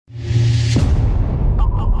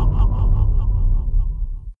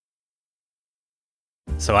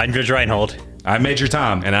So I'm Judge Reinhold. I'm Major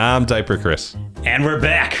Tom. And I'm Diaper Chris. And we're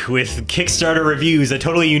back with Kickstarter reviews, a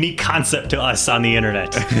totally unique concept to us on the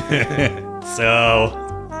internet. So,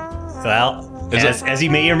 well, as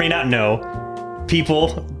you may or may not know,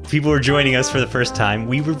 people are joining us for the first time.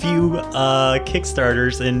 We review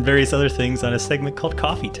Kickstarters and various other things on a segment called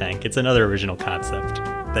Coffee Tank. It's another original concept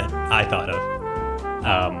that I thought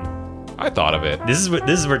of. I thought of it. This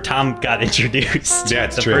is where Tom got introduced. Yeah,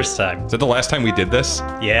 it's the true. first time. Is that the last time we did this?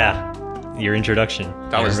 Yeah, your introduction.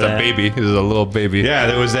 That was the baby. It was a little baby. Yeah,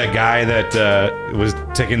 there was that guy that was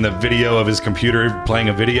taking the video of his computer playing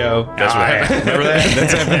a video. That's right. Remember that?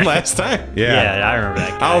 That's happened last time. Yeah, I remember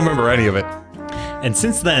that guy. I don't remember any of it. And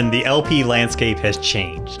since then, the LP landscape has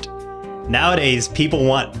changed. Nowadays, people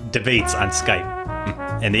want debates on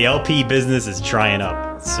Skype, and the LP business is drying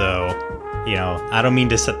up. So, you know, I don't mean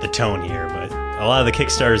to set the tone here, but a lot of the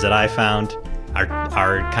Kickstarters that I found are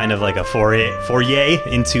kind of like a foray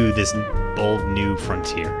into this bold new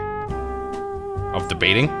frontier Of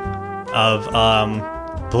debating? of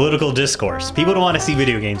political discourse. People don't want to see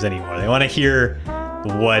video games anymore. They want to hear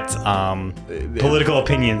what political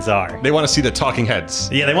opinions are. They want to see the talking heads.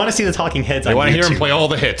 Yeah, they want to see the talking heads They on want to hear YouTube. him play all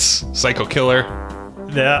the hits. Psycho Killer.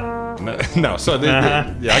 Yeah. No, so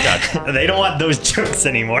yeah, I got you. They don't want those jokes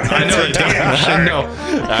anymore. I know they don't. I know.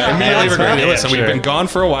 I immediately That's regret it. right. Listen, Yeah, we've sure. been gone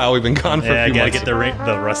for a while. We've been gone for Yeah, a I few gotta months. get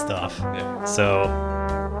the rust off. Yeah.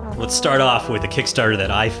 So let's start off with a Kickstarter that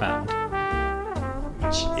I found,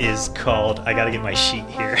 which is called. I gotta get my sheet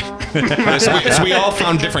here. So we all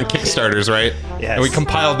found different Kickstarters, right? Yes. And we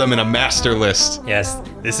compiled them in a master list. Yes,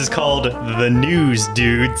 this is called The News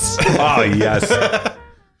Dudes. Oh, yes.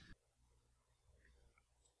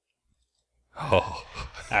 Oh, All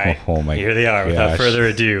right, Oh my here they are. Without gosh. further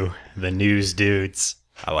ado, The News Dudes.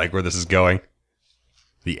 I like where this is going.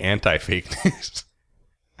 The anti-fake news.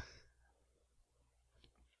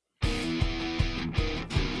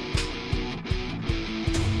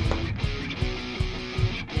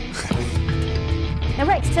 Now,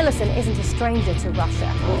 Rex Tillerson isn't a stranger to Russia.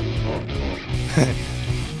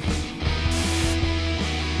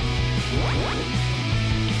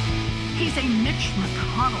 He's a Mitch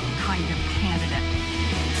McConnell kind of candidate.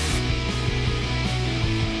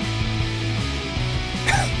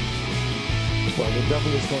 Well, the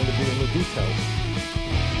devil is going to be in the details.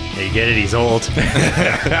 Yeah, you get it. He's old.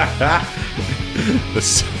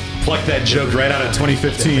 This, Plucked that joke right out of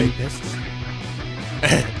 2015.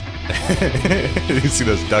 you see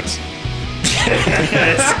those ducks?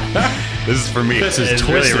 This is for me. This is It's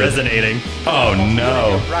really twisted. resonating. Oh,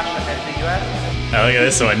 no. Oh, look at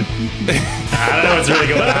this one. I don't know what's really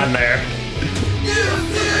going on there.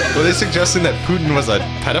 Were they suggesting that Putin was a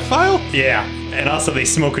pedophile? Yeah, and also they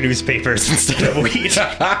smoke newspapers instead of weed.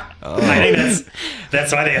 I think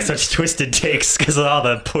that's why they have such twisted takes, because of all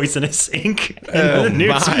the poisonous ink in the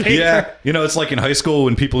newspaper. Yeah. You know, it's like in high school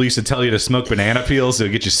when people used to tell you to smoke banana peels to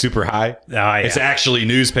get you super high. Oh, yeah. It's actually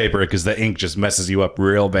newspaper because the ink just messes you up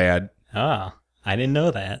real bad. Oh, I didn't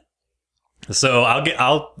know that. So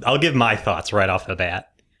I'll give my thoughts right off the bat.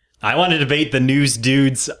 I want to debate the news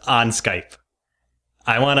dudes on Skype.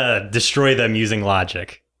 I want to destroy them using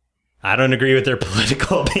logic. I don't agree with their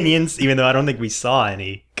political opinions, even though I don't think we saw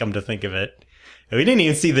any, come to think of it. We didn't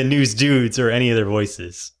even see the news dudes or any of their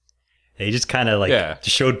voices. They just kind of like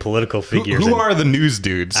showed political figures. Who are the news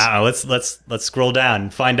dudes? I don't know, let's scroll down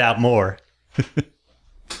and find out more.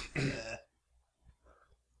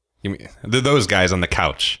 You mean, they're those guys on the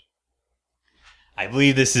couch. I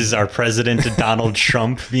believe this is our president, Donald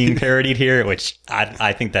Trump, being parodied here, which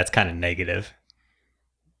I think that's kind of negative.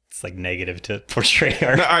 It's like negative to portray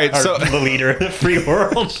our, No, all right, so- the leader of the free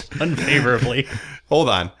world unfavorably. Hold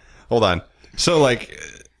on. So, like,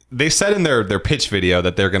 they said in their pitch video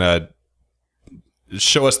that they're gonna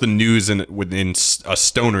show us the news within a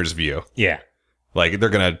stoner's view. Yeah. Like, they're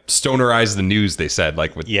gonna stonerize the news. They said,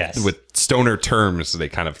 like, with Yes. with stoner terms. They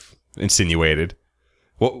kind of insinuated.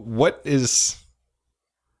 What is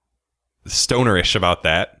stonerish about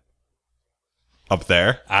that? Up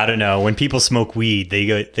there, I don't know. When people smoke weed, they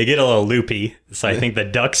get a little loopy. So I think the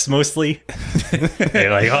ducks mostly.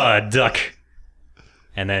 They're like, oh, a duck.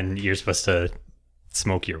 And then you're supposed to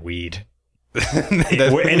smoke your weed.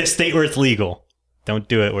 We're in a state where it's legal. Don't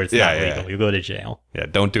do it where it's not legal. You go to jail. Yeah,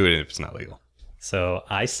 don't do it if it's not legal. So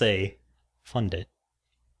I say fund it.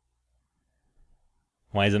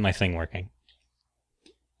 Why isn't my thing working?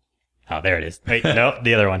 Oh, there it is. Wait, nope,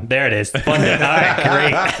 the other one. There it is. Fund it. All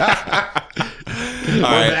right, great. We're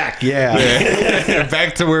back. Yeah.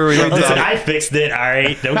 Back to where we were. Listen, I fixed it. All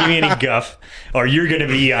right, don't give me any guff, or you're gonna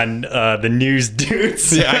be on the news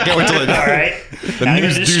dudes. Yeah, I can't wait till all right. I'm gonna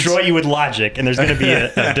news dudes- destroy you with logic, and there's gonna be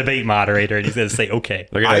a debate moderator, and he's gonna say, "Okay."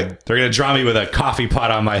 They're gonna draw me with a coffee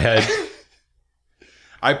pot on my head.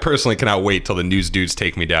 I personally cannot wait till the news dudes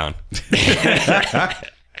take me down.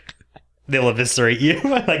 They'll eviscerate you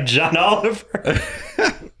like John Oliver.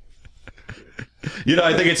 You know,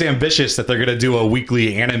 I think it's ambitious that they're going to do a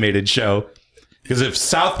weekly animated show. Because if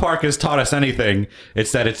South Park has taught us anything,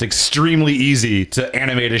 it's that it's extremely easy to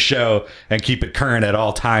animate a show and keep it current at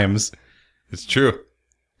all times. It's true.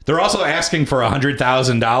 They're also asking for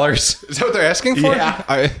 $100,000. Is that what they're asking for?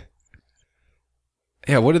 Yeah.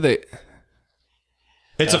 Yeah, what did they...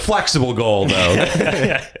 It's a flexible goal,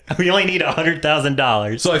 though. We only need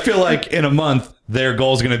 $100,000. So I feel like in a month, their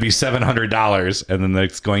goal is going to be $700, and then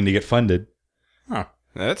it's going to get funded. Huh.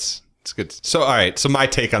 That's good. So, all right. So my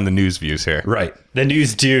take on the news views here. Right. The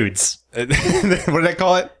news dudes. What did I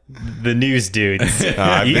call it? The news dudes.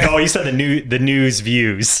 You said the news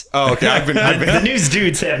views. Oh, okay. The news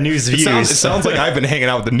dudes have news views. It sounds like I've been hanging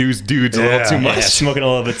out with the news dudes a little too much. Yeah, smoking a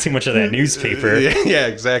little bit too much of that newspaper. Yeah,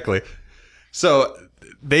 exactly. So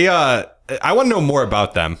they I want to know more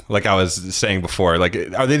about them, like I was saying before. Like,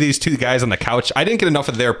 are they these two guys on the couch? I didn't get enough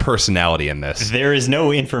of their personality in this. There is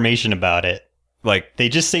no information about it. Like, they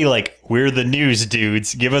just say, like, we're the news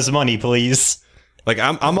dudes. Give us money, please. Like,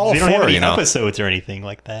 I'm all they don't for have any it, episodes or anything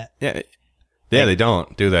like that. Yeah, they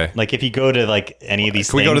don't, do they? Like, if you go to, like, any of these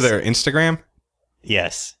Can we go to their Instagram?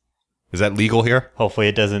 Yes. Is that legal here? Hopefully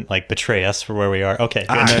it doesn't, like, betray us for where we are. Okay.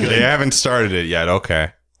 They haven't started it yet.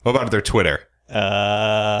 Okay. What about their Twitter? It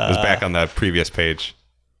was back on the previous page.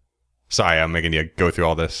 Sorry, I'm making you go through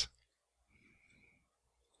all this.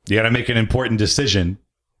 You got to make an important decision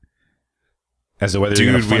as to whether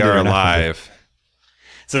you're going to Dude, fund we it are or not. alive.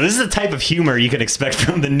 So this is the type of humor you can expect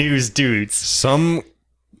from the news dudes. Some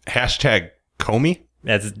hashtag Comey?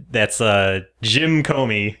 That's Jim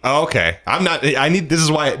Comey. Oh, okay. I'm not. This is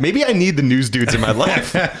why. Maybe I need the news dudes in my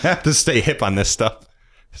life to stay hip on this stuff.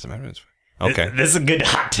 Okay. This is a good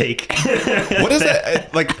hot take. What is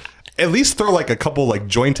that? Like, at least throw like a couple like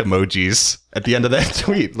joint emojis at the end of that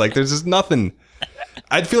tweet. Like, there's just nothing.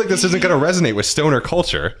 I feel like this isn't going to resonate with stoner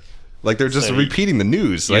culture. Like, they're just repeating the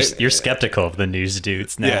news. You're skeptical of the news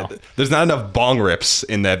dudes now. Yeah, there's not enough bong rips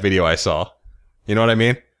in that video I saw. You know what I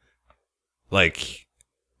mean? Like,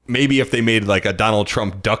 maybe if they made like a Donald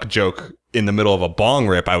Trump duck joke in the middle of a bong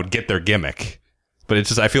rip, I would get their gimmick. But it's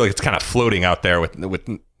just, I feel like it's kind of floating out there with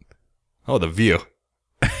oh, the view.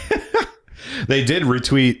 They did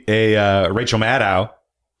retweet a Rachel Maddow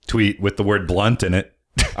tweet with the word blunt in it.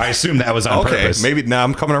 I assume that was on purpose. Maybe now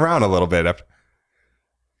I'm coming around a little bit.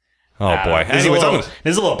 Oh boy. This Anyways,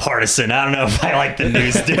 is a little partisan. I don't know if I like the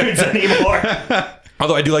news dudes anymore.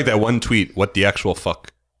 although I do like that one tweet. What the actual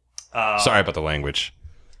fuck? Sorry about the language.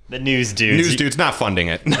 The news dudes. News dudes not funding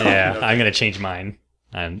it. Yeah, I'm gonna change mine.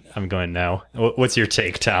 I'm going no. What's your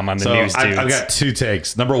take, Tom, on the news dudes? I've got two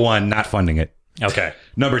takes. Number one, not funding it. Okay.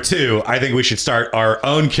 Number two, I think we should start our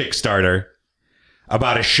own Kickstarter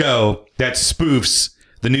about a show that spoofs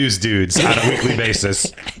the news dudes on a weekly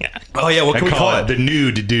basis. Oh yeah, what can we call it? The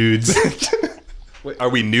nude dudes. Wait, are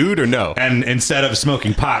we nude or no? And instead of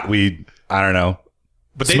smoking pot, I don't know.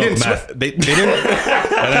 But they smoke didn't. meth. They didn't.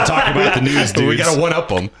 And then talk about the news dudes. We gotta one up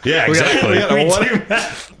them. Yeah, exactly.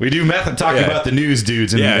 We We do meth and talk about the news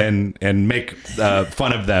dudes and make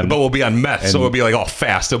fun of them. But we'll be on meth, so And it'll be like all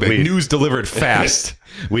fast. It'll be like news delivered fast.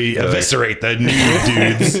 We eviscerate the news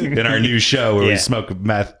dudes in our new show where we smoke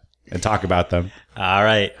meth and talk about them. All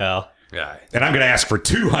right. Well. Yeah. And I'm going to ask for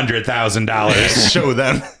 $200,000. Show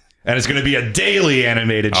them. And it's going to be a daily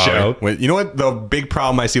animated show. Wait, you know what? The big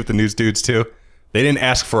problem I see with the news dudes too, they didn't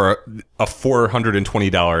ask for a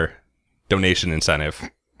 $420 donation incentive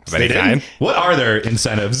of any kind. What are their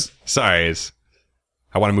incentives? Sorry,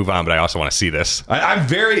 I want to move on, but I also want to see this.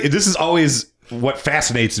 This is always what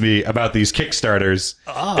fascinates me about these Kickstarters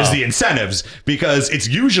is the incentives, because it's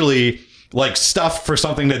usually like stuff for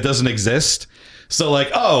something that doesn't exist. So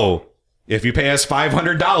like, oh, if you pay us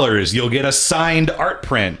 $500, you'll get a signed art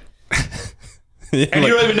print. And you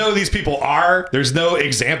don't even know who these people are. There's no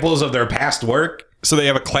examples of their past work. So they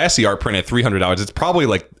have a classy art print at $300. It's probably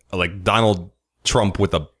like Donald Trump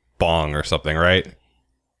with a bong or something, right?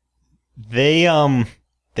 They have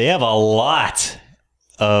a lot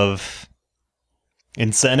of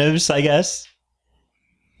incentives, I guess.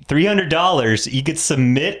 $300, you could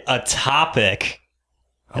submit a topic.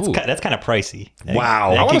 That's kind of pricey.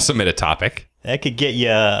 Wow. I want to submit a topic. That could get you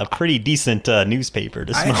a pretty decent newspaper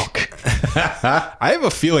to smoke. I have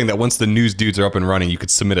a feeling that once the news dudes are up and running, you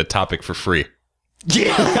could submit a topic for free.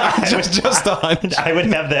 Yeah, just a hunch. I would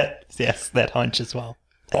have that. Yes, that hunch as well.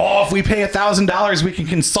 Oh, if we pay $1,000, we can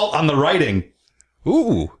consult on the writing.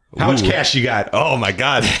 Ooh. How much cash you got? Oh my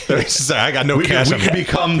God! I got no cash. We could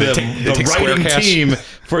become the writing team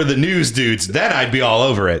for the news dudes. Then I'd be all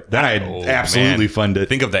over it. Then I'd absolutely fund it.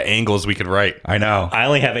 Think of the angles we could write. I know. I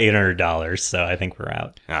only have $800, so I think we're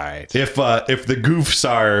out. All right. If the goofs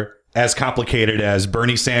are as complicated as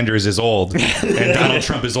Bernie Sanders is old and Donald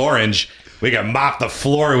Trump is orange, we can mop the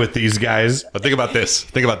floor with these guys. But think about this.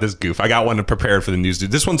 Think about this goof. I got one prepared for the news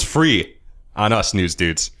dudes. This one's free on us news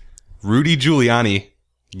dudes. Rudy Giuliani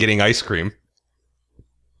getting ice cream.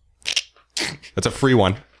 That's a free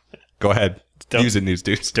one. Go ahead. Use it, news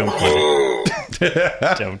dudes. Don't fund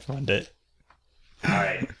it. Don't fund it. All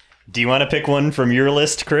right. Do you want to pick one from your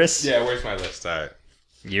list, Chris? Yeah, where's my list? All right.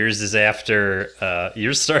 Yours is after.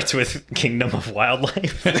 Yours starts with Kingdom of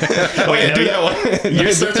Wildlife. Do that one.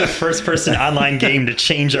 Yours starts with first-person online game to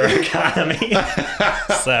change our economy.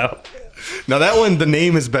 So. Now that one, the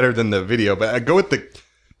name is better than the video, but I go with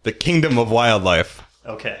the Kingdom of Wildlife.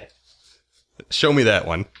 Okay. Show me that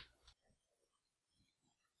one.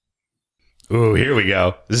 Ooh, here we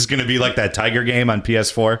go. This is going to be like that Tiger game on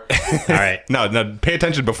PS4. All right. No, pay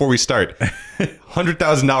attention before we start.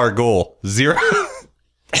 $100,000 goal. Zero.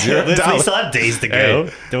 We still have days to go.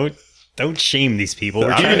 Hey. Don't shame these people.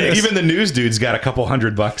 We're trying to Even the news dudes got a couple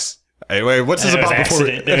 $100. Hey, wait, what's this about before?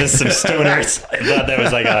 It was some stoners. I thought that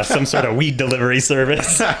was like some sort of weed delivery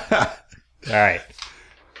service. All right.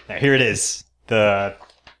 Now, here it is. The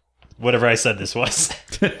whatever I said this was.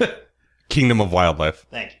 Kingdom of Wildlife.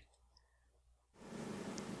 Thank you.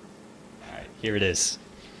 All right, here it is.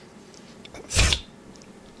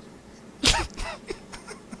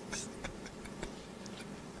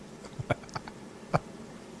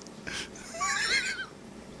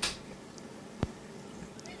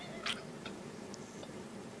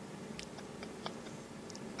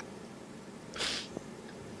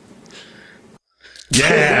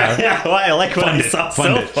 Yeah. Well, I like what I saw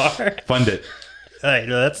Fund so it. far. Fund it. All right,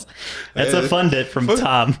 well, that's a fund it from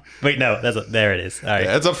Tom. Wait, no, there it is. All right.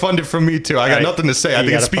 That's a funded from me too. I got nothing to say. I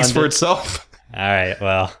think it speaks for itself. All right,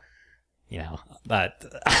 well,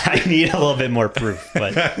 I need a little bit more proof,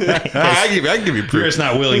 but I can give you proof. You're just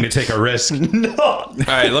not willing to take a risk. no. All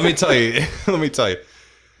right, let me tell you.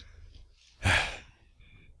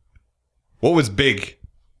 What was big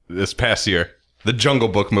this past year? The Jungle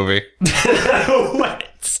Book movie. What?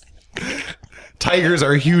 Tigers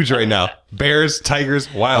are huge right now. Bears,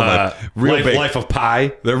 tigers, wildlife. Real big. Life of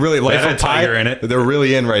Pi. They're really Life had of a tiger Pi. in it. They're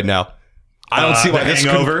really in right now. I don't see why The this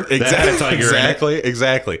Hangover, couldn't- that had a tiger in it.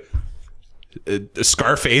 Exactly.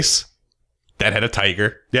 Scarface, that had a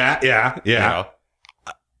tiger. Yeah. You know.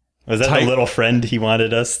 Was that the little friend he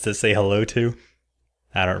wanted us to say hello to?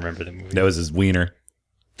 I don't remember the movie. That was his wiener.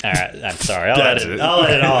 All right, I'm sorry. I'll edit all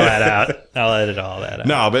that out.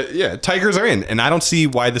 No, but yeah, tigers are in, and I don't see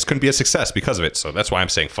why this couldn't be a success because of it. So that's why I'm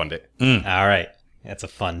saying fund it. All right, that's a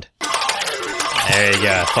fund. There you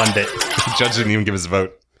go, fund it. The judge didn't even give his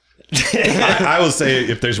vote. I will say,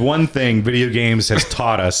 if there's one thing video games has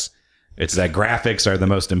taught us, it's that graphics are the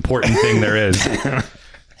most important thing there is.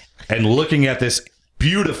 And looking at this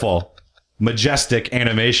beautiful, majestic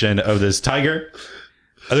animation of this tiger,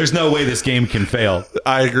 there's no way this game can fail.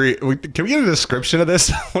 I agree. Can we get a description of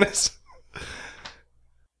this? What is?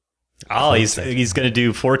 Oh, he's going to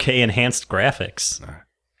do 4K enhanced graphics.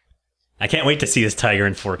 I can't wait to see this tiger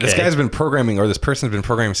in 4K. This guy's been programming, or this person's been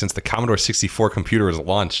programming since the Commodore 64 computer was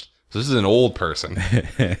launched. So this is an old person,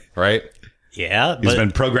 right? Yeah, He's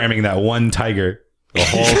been programming that one tiger the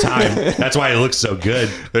whole time. That's why it looks so good.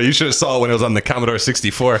 You should have saw it when it was on the Commodore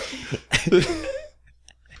 64.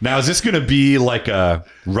 Now, is this going to be like a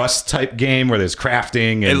Rust type game where there's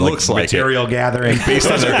crafting and It looks like material gathering? Based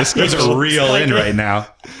on the Those are real in right now.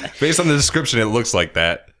 Based on the description, it looks like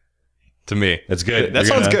that to me. That's good. That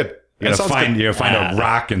sounds good. You're going to find a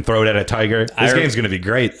rock and throw it at a tiger. This game's going to be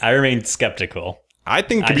great. I remain skeptical. I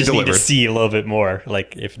think it I could be just need delivered. to see a little bit more.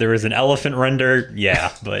 Like, if there was an elephant render,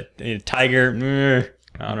 yeah, but a tiger,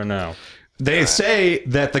 I don't know. They say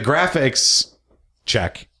that the graphics,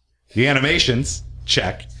 check. The animations,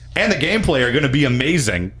 check. And the gameplay are going to be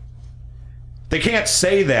amazing. They can't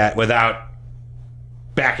say that without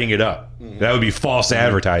backing it up. That would be false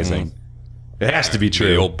advertising. It has to be The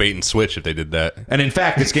true. old bait and switch if they did that. And in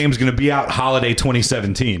fact, this game's going to be out holiday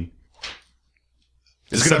 2017.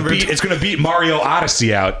 It's going to beat Mario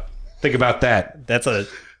Odyssey out. Think about that. That's a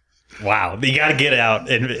Wow, you got to get out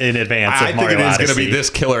in advance. I of think Mario it is going to Odyssey. be this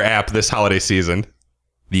killer app this holiday season.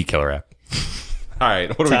 The killer app. All right,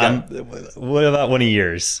 what do we Tom, got? what about one of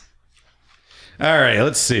yours? All right,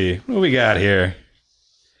 let's see. What do we got here?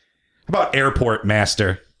 How about Airport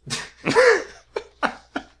Master?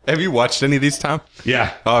 Have you watched any of these, Tom?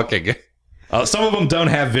 Yeah. Oh, okay, good. Some of them don't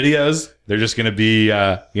have videos. They're just going to be,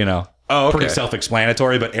 pretty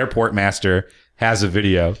self-explanatory. But Airport Master has a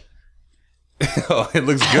video. Oh, it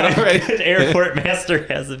looks good already. Airport Master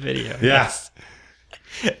has a video. Yes.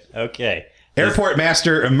 Okay. Airport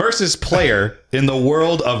Master immerses player in the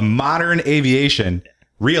world of modern aviation,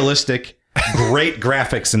 realistic, great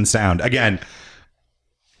graphics and sound. Again,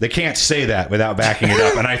 they can't say that without backing it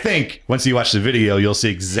up. And I think once you watch the video, you'll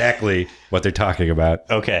see exactly what they're talking about.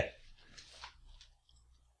 Okay.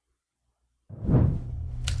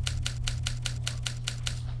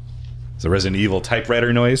 It's a Resident Evil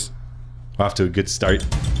typewriter noise. Off to a good start.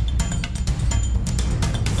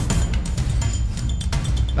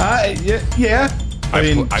 Yeah. I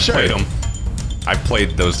mean, I sure. played them. I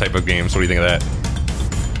played those type of games. What do you think of that?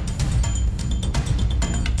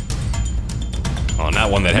 Oh, not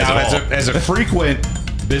one that has Now, it all. as a frequent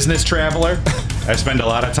business traveler, I spend a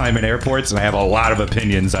lot of time in airports, and I have a lot of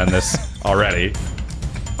opinions on this already.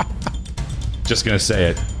 Just gonna say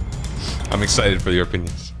it. I'm excited for your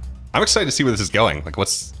opinions. I'm excited to see where this is going. Like,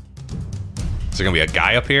 is there gonna be a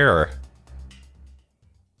guy up here, or?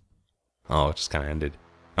 Oh, it just kind of ended.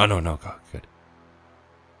 Oh no, go good.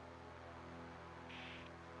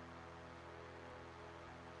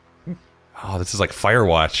 Oh, this is like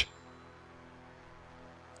Firewatch.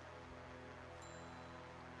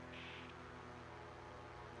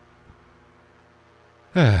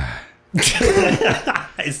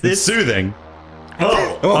 Is this It's soothing.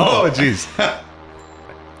 Oh, jeez.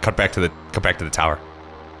 Cut back to the tower.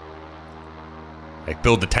 Like,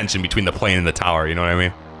 build the tension between the plane and the tower. You know what I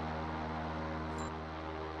mean?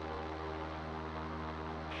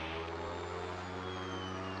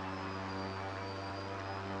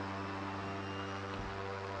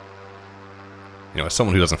 You know, as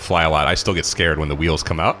someone who doesn't fly a lot, I still get scared when the wheels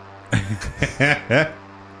come out. Yeah,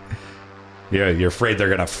 you're afraid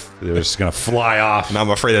they're just gonna fly off. And I'm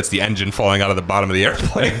afraid that's the engine falling out of the bottom of the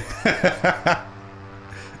airplane.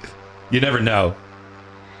 You never know.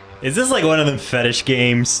 Is this like one of them fetish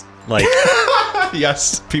games? Like,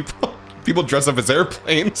 Yes, people dress up as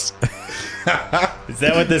airplanes. is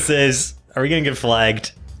that what this is? Are we gonna get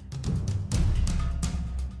flagged?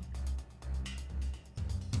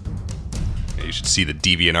 You should see the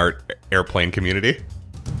DeviantArt airplane community.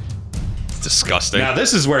 It's disgusting. Now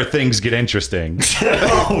this is where things get interesting.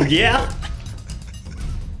 Oh yeah.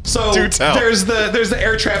 So Do tell. there's the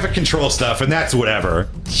air traffic control stuff, and that's whatever.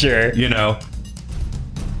 Sure. You know.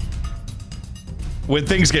 When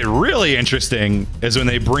things get really interesting is when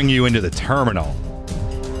they bring you into the terminal.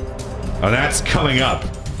 Oh, that's coming up.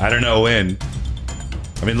 I don't know when.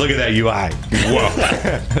 I mean, look at that UI.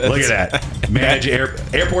 Whoa. Look at that. Manage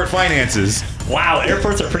airport finances. Wow,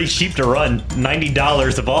 airports are pretty cheap to run.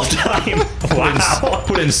 $90 of all time. Wow.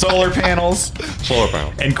 Put in solar panels. Solar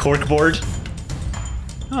panel. And corkboard.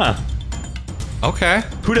 Huh. Okay.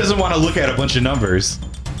 Who doesn't want to look at a bunch of numbers?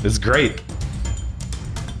 It's great.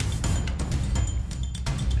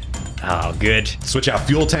 Oh, good. Switch out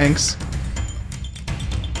fuel tanks.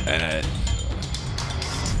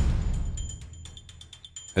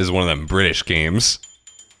 This is one of them British games.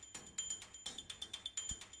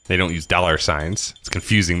 They don't use dollar signs. It's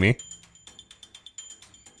confusing me.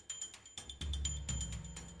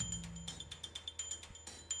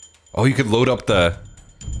 Oh, you could load up the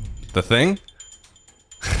thing?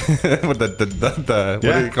 With the what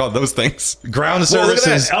do you call those things? Ground Whoa, look at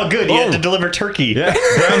services. that. Oh, good. You had to deliver turkey. Yeah,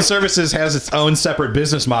 ground services has its own separate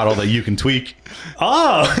business model that you can tweak.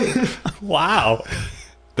 Oh, wow.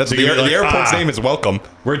 That's So the you're like, airport's name is Welcome.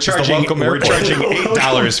 We're It's the charging Welcome we're Airport. charging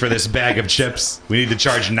 $8 for this bag of chips. We need to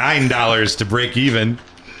charge $9 to break even.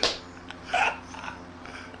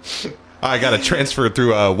 I got to transfer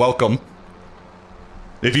through Welcome.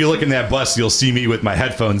 If you look in that bus, you'll see me with my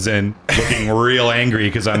headphones in, looking real angry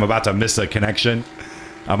because I'm about to miss a connection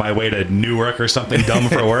on my way to Newark or something dumb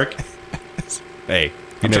for work. Hey,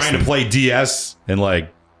 I'm trying to play DS and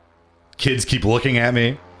like kids keep looking at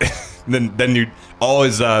me. Then you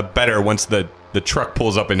always better once the truck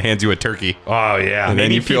pulls up and hands you a turkey. Oh yeah. And then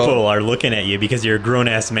Many you feel- people are looking at you because you're a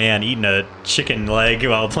grown-ass man eating a chicken leg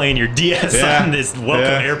while playing your DS Yeah. on this welcome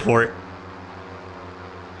Yeah. airport.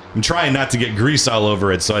 I'm trying not to get grease all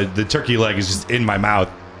over it, so the turkey leg is just in my mouth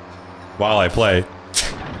while I play.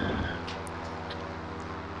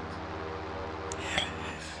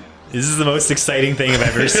 This is the most exciting thing I've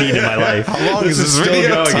ever seen in my life. How long is this Still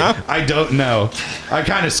video, going. Tom? I don't know. I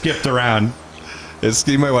kind of skipped around.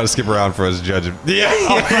 You might want to skip around for us judging. Yeah.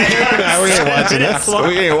 We ain't watching this.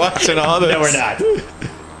 We ain't watching all this. No, we're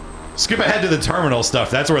not. Skip ahead to the terminal stuff.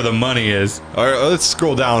 That's where the money is. All right, let's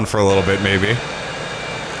scroll down for a little bit, maybe.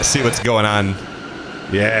 See what's going on.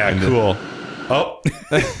 Yeah, cool. Oh,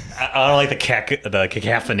 I don't like the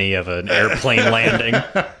cacophony of an airplane landing.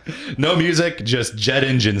 no music, just jet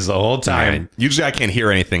engines the whole time. Usually I can't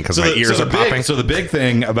hear anything because my ears are popping. So the big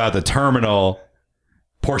thing about the terminal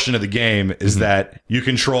portion of the game is that you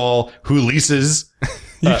control who leases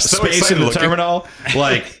You're so space excited in the looking. terminal,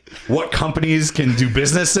 like what companies can do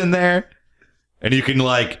business in there, and you can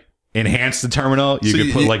like enhance the terminal. You So can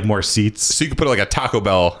you- put like more seats. So you could put like a Taco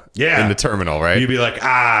Bell Yeah. in the terminal, right? You'd be like,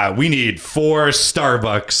 we need 4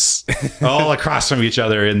 Starbucks all across from each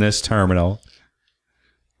other in this terminal.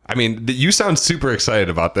 I mean, you sound super excited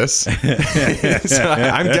about this. So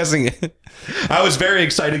I'm guessing. I was very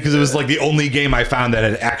excited because it was like the only game I found that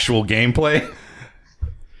had actual gameplay.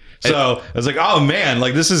 So I was like, oh man,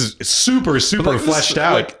 like this is super fleshed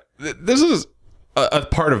out. Like, this is a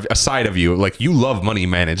part of a side of you. Like you love money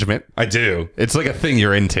management. I do. It's like a thing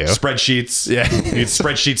you're into. Spreadsheets. Yeah. You need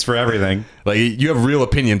spreadsheets for everything. Like you have real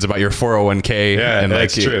opinions about your 401k. Yeah, and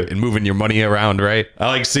that's like true. and moving your money around, right? I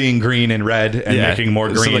like seeing green and red and making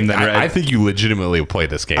more So, green like, than red. I think you legitimately play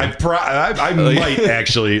this game. I might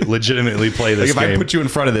actually legitimately play this like if game. I put you in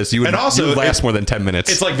front of this, you would, And also, you would last it- more than 10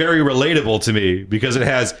 minutes. It's like very relatable to me because it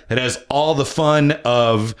has all the fun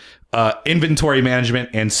of inventory management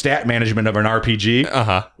and stat management of an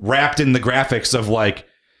RPG wrapped in the graphics of like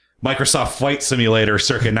Microsoft Flight Simulator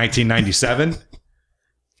circa 1997.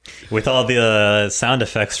 With all the sound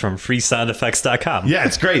effects from freesoundeffects.com. Yeah,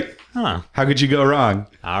 it's great. Huh. How could you go wrong?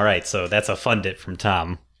 All right, so that's a fund it from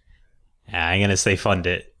Tom. I'm going to say fund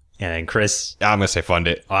it. And then Chris, I'm gonna say fund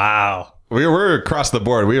it. wow. We're across the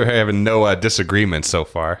board. We were having no disagreements so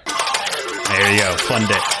far. There you go, fund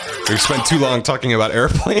it. We've spent too long talking about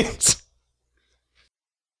airplanes.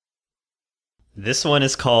 This one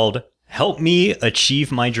is called Help Me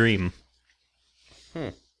Achieve My Dream.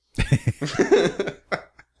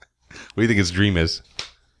 What do you think his dream is?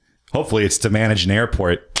 Hopefully it's to manage an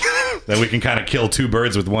airport. That we can kind of kill 2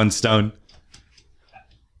 birds with 1 stone.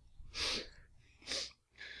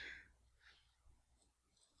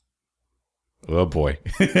 Oh boy.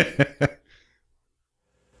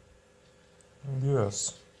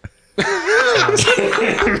 Yes.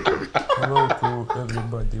 Hello to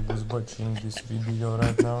everybody who's watching this video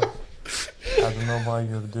right now. I don't know why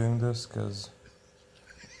you're doing this, because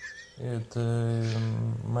it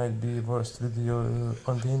might be worst video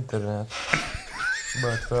on the internet.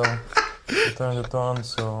 But well, I turned it on,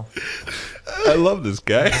 so I love this I'm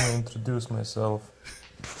guy. gonna introduce myself.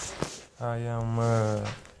 I am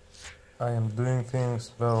doing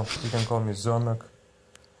things. Well, you can call me Zonak.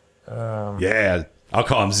 Yeah, I'll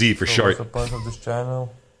call him Z for So short. what's the point of this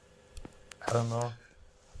channel? I don't know.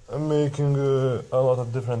 I'm making a lot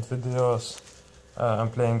of different videos. I'm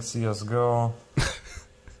playing CSGO.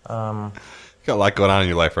 Got a lot going on in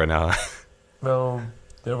your life right now. Well,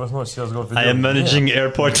 there was no CSGO video. I am managing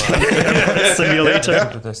airport simulator.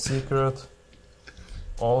 Keep it a secret.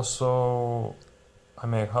 Also, I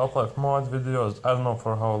make Half-Life mod videos. I don't know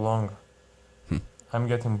for how long. I'm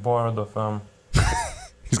getting bored of them.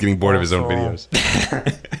 He's getting bored of his own Also,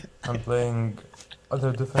 videos. I'm playing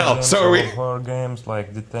other different Hell, games, so are we. horror games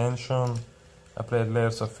like Detention. I played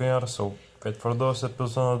Layers of Fear, so wait for those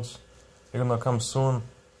episodes. They're gonna come soon.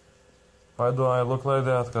 Why do I look like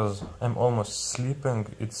that? Because I'm almost sleeping.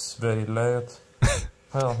 It's very late.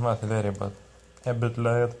 Well, not very, but a bit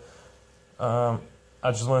late. I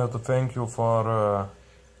just wanted to thank you for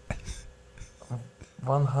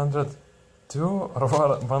 102 or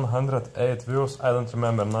 108 views. I don't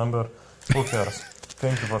remember number. Who cares?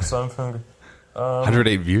 Thank you for something.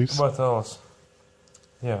 108 views? What else?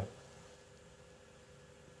 Yeah.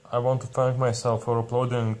 I want to thank myself for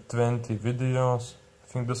uploading 20 videos. I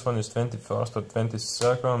think this one is 21st or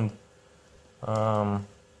 22nd.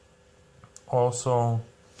 Also,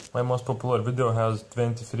 my most popular video has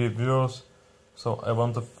 23 views. So I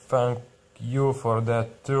want to thank you for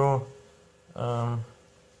that too. I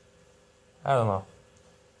don't know.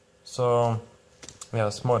 So,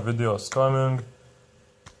 yes, more videos coming.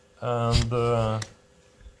 And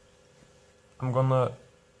I'm gonna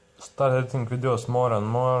start editing videos more and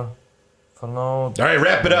more. For now... All right,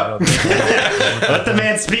 wrap it up. Let the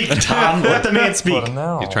man speak, Tom. Let the man speak. For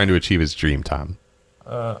now, He's trying to achieve his dream, Tom.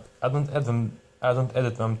 I don't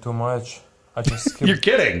edit them too much. I just skipped You're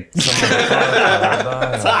kidding. some of the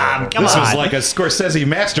parts. Tom, come This on. was like a Scorsese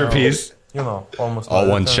masterpiece. You know, almost All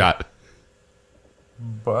one everything. shot.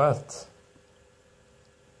 But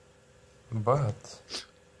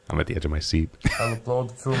I'm at the edge of my seat. I'll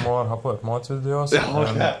upload a few more Half-Life mods videos.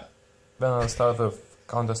 And then I'll start with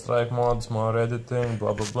Counter-Strike mods, more editing,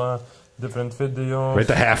 blah blah blah. Different videos. Right,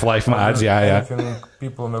 the Half-Life mods, yeah. Anything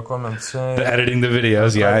people in the comments say. The editing the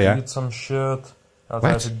videos, I'll try to yeah. eat some shit. I'll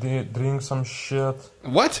try to drink some shit.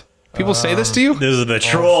 What? People say this to you? Those are the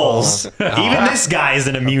trolls. Even this guy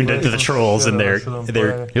isn't immune to the trolls and their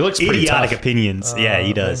He looks pretty idiotic tough. opinions. Yeah,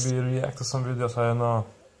 he does. Maybe react to some videos, I don't know.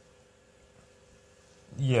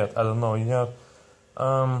 I don't know yet.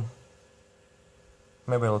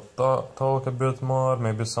 Maybe I'll talk a bit more,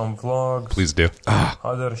 maybe some vlogs. Please do.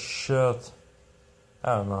 Other shit.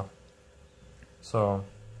 I don't know. So,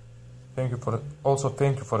 thank you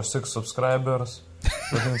for 6 subscribers.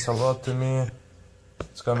 That means a lot to me.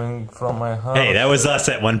 It's coming from my heart. Hey, that was us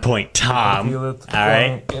at one point, Tom. Feel it All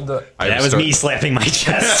right. going in the That was me slapping my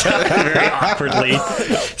chest very awkwardly,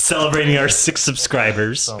 celebrating our 6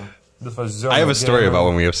 subscribers. This was I have a story about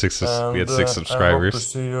when we have six. and, We had 6 I hope to subscribers.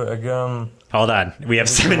 see you again. Hold on. We have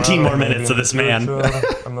 17 more minutes of this man.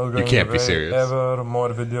 I'm not going can't be away serious. Ever more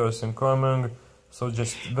videos incoming, so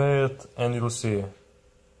just wait and you'll see.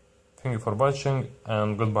 Thank you for watching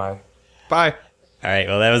and goodbye. Bye. All right,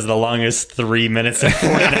 well, that was the longest 3 minutes and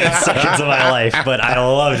 49 seconds of my life, but I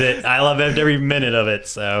loved it. I loved every minute of it,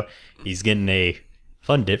 so he's getting a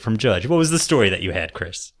fun dip from Judge. What was the story that you had,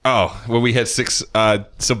 Chris? Oh, well, we had 6.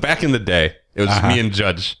 So back in the day, it was just me and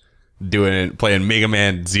Judge playing Mega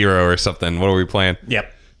Man 0 or something. What were we playing?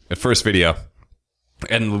 Yep. The first video.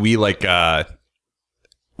 And we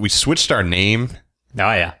we switched our name,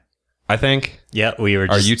 Oh, yeah. I think. Yeah, we were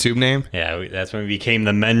Our just... YouTube name. Yeah, that's when we became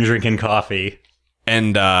the Men Drinkin Coffee.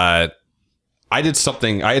 And I had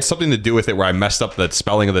something to do with it where I messed up the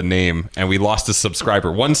spelling of the name and we lost a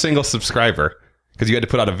subscriber. One single subscriber. Because you had to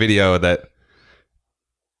put out a video that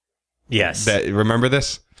Yes. remember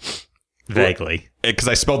this? Vaguely. Because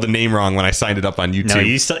I spelled the name wrong when I signed it up on YouTube. No,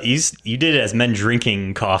 you did it as Men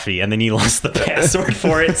Drinking Coffee, and then you lost the password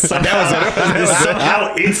for it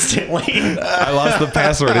somehow instantly. I lost the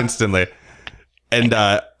password instantly. And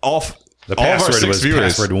all of our Password 6 was viewers,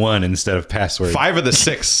 password 1 instead of password. 5 of the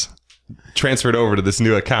 6 transferred over to this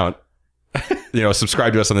new account.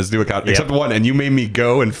 Subscribe to us on this new account, except 1, and you made me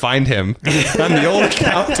go and find him on the old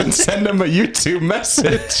account and send him a YouTube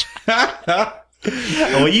message.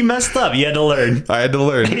 Well, you messed up. You had to learn. I had to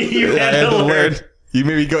learn. You had to learn. You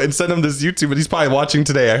made me go and send him this YouTube, and he's probably watching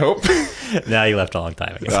today, I hope. Now you left a long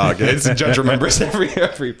time ago. Oh, okay. The Judge remembers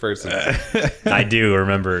every person. I do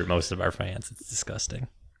remember most of our fans. It's disgusting.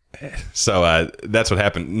 So that's what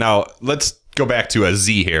happened. Now, let's go back to a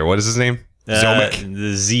Z here. What is his name? Zomic?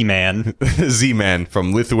 The Z-Man. Z-Man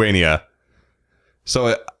from Lithuania.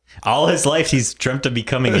 So All his life, he's dreamt of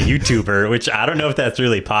becoming a YouTuber, which I don't know if that's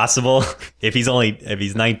really possible. If he's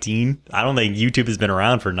 19, I don't think YouTube has been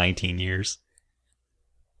around for 19 years.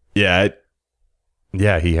 yeah,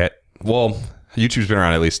 he had. Well, YouTube's been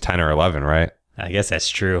around at least 10 or 11, right? I guess that's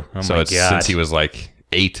true. Oh So my it's god, since he was like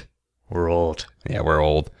 8. we're old. Yeah, we're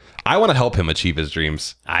old. I want to help him achieve his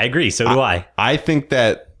dreams. I agree. So do I. I think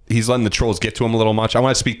that he's letting the trolls get to him a little much. I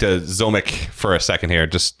want to speak to Zomic for a second here,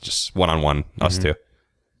 just one-on-one, us two.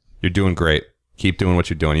 You're doing great. Keep doing what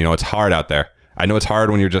you're doing. It's hard out there. I know it's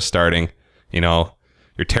hard when you're just starting. Your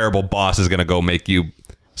terrible boss is going to go make you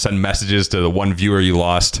send messages to the one viewer you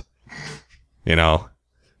lost.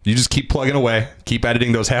 You just keep plugging away. Keep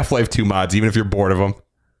editing those Half-Life 2 mods, even if you're bored of them.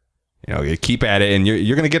 You keep at it, and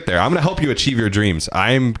you're going to get there. I'm going to help you achieve your dreams.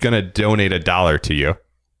 I'm going to donate $1 to you.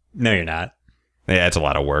 No, you're not. Yeah, it's a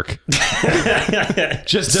lot of work.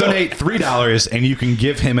 Just donate $3 and you can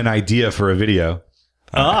give him an idea for a video.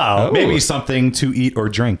 Oh, Maybe something to eat or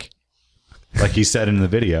drink, like he said in the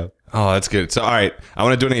video. Oh, that's good. So, all right, I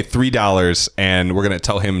want to donate $3, and we're going to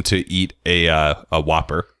tell him to eat a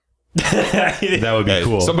Whopper. That would be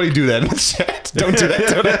cool. Somebody do that in the chat. Don't do that.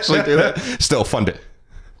 Don't actually do that. Still, fund it.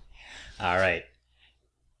 all right.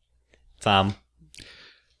 Tom.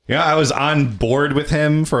 I was on board with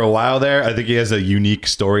him for a while there. I think he has a unique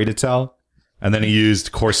story to tell. And then he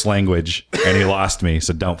used coarse language, and he lost me,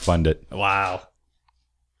 so don't fund it. Wow.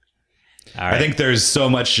 All right. I think there's so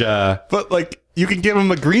much... But, you can give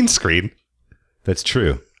him a green screen. that's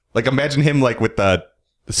true. Imagine him, with the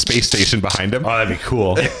space station behind him. Oh, that'd be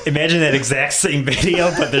cool. Imagine that exact same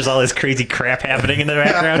video, but there's all this crazy crap happening in the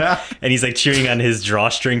background, and he's like cheering on his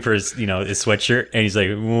drawstring for his, his sweatshirt, and he's like,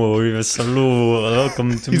 "Whoa, salute,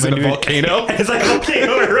 welcome to He's my in a new-" volcano. It's like a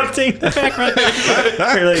volcano erupting in the background.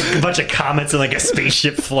 Or like a bunch of comets and like a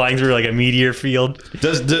spaceship flying through like a meteor field.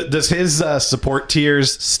 Does his support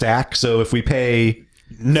tiers stack? So if we pay,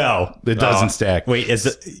 No, it doesn't stack. Wait, is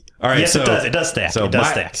it? All right, Yes, so it does. It does stack. So it does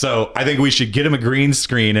stack. So I think we should get him a green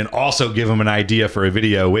screen and also give him an idea for a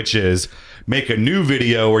video, which is make a new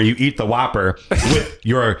video where you eat the Whopper with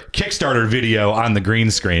your Kickstarter video on the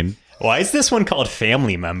green screen. Why is this one called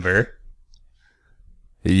Family Member?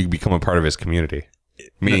 You become a part of his community,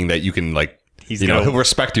 meaning that you can like, gonna- he'll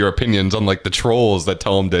respect your opinions, unlike the trolls that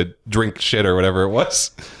tell him to drink shit or whatever it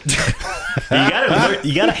was.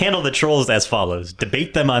 You gotta handle the trolls as follows: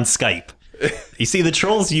 debate them on Skype. You see, the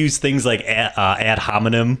trolls use things like ad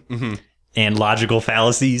hominem and logical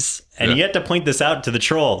fallacies, and you have to point this out to the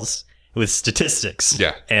trolls with statistics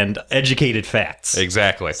and educated facts.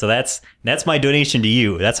 Exactly. So that's my donation to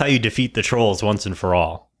you. That's how you defeat the trolls once and for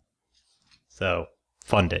all. So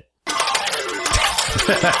fund it.